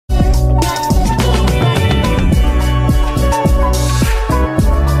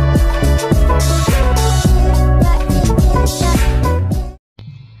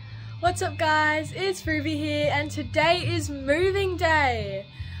guys, it's Ruby here and today is moving day.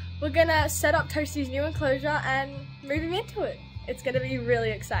 We're gonna set up Toasty's new enclosure and move him into it. It's gonna be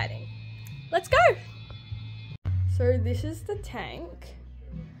really exciting. Let's go! So this is the tank.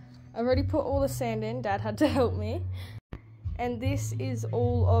 I've already put all the sand in, Dad had to help me. And this is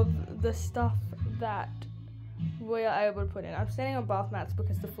all of the stuff that we are able to put in. I'm standing on bath mats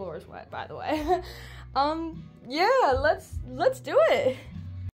because the floor is wet, by the way. Yeah, let's do it.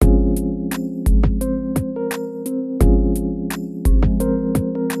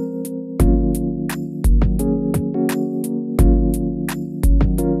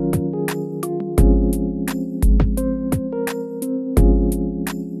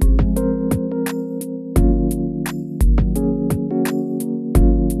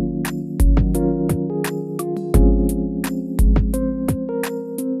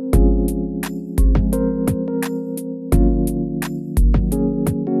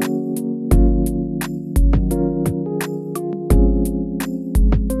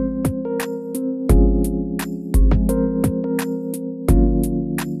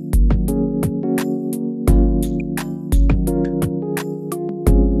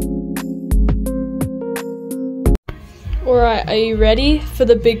 Alright, are you ready for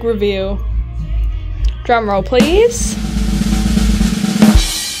the big reveal? Drum roll, please.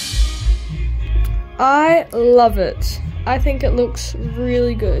 I love it. I think it looks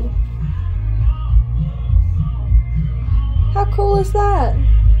really good. How cool is that?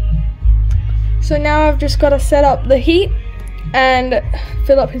 So now I've just got to set up the heat and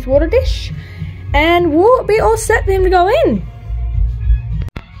fill up his water dish and we'll be all set for him to go in.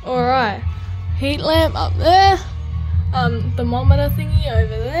 Alright, heat lamp up there. Thermometer thingy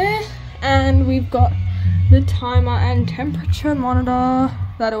over there, and we've got the timer and temperature monitor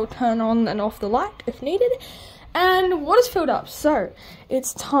that'll turn on and off the light if needed, and water's filled up, so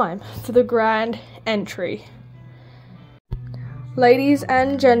it's time for the grand entry. Ladies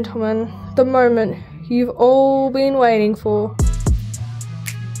and gentlemen, the moment you've all been waiting for,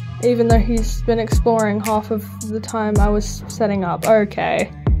 even though he's been exploring half of the time I was setting up. Okay,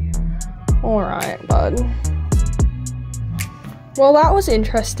 alright bud. Well, that was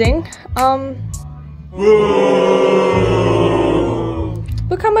interesting.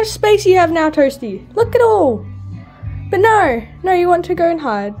 Look how much space you have now, Toasty. Look at all. But no, you want to go and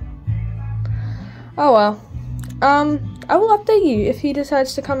hide. Oh well. I will update you if he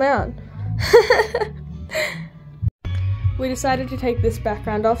decides to come out. We decided to take this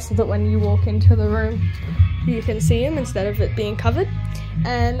background off so that when you walk into the room, you can see him instead of it being covered.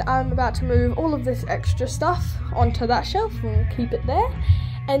 And I'm about to move all of this extra stuff onto that shelf and keep it there.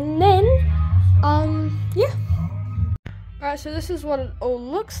 And then, yeah. Alright, so this is what it all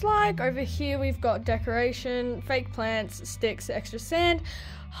looks like. Over here we've got decoration, fake plants, sticks, extra sand,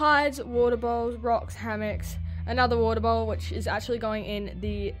 hides, water bowls, rocks, hammocks, another water bowl which is actually going in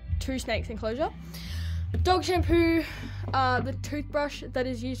the 2 snakes enclosure, dog shampoo, the toothbrush that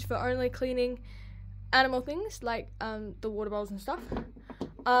is used for only cleaning animal things like the water bowls and stuff,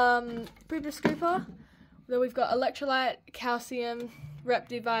 pooper scooper, then we've got electrolyte, calcium,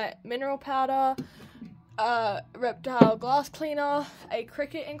 Reptivite mineral powder, reptile glass cleaner, a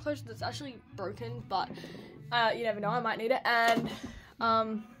cricket enclosure that's actually broken, but you never know, I might need it, and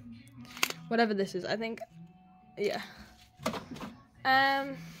whatever this is, I think, yeah.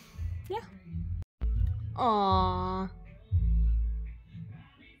 Yeah. Aww.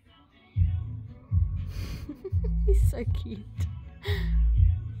 He's so cute.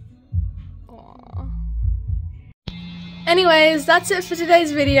 Aww. Anyways, that's it for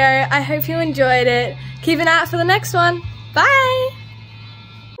today's video. I hope you enjoyed it. Keep an eye out for the next one. Bye!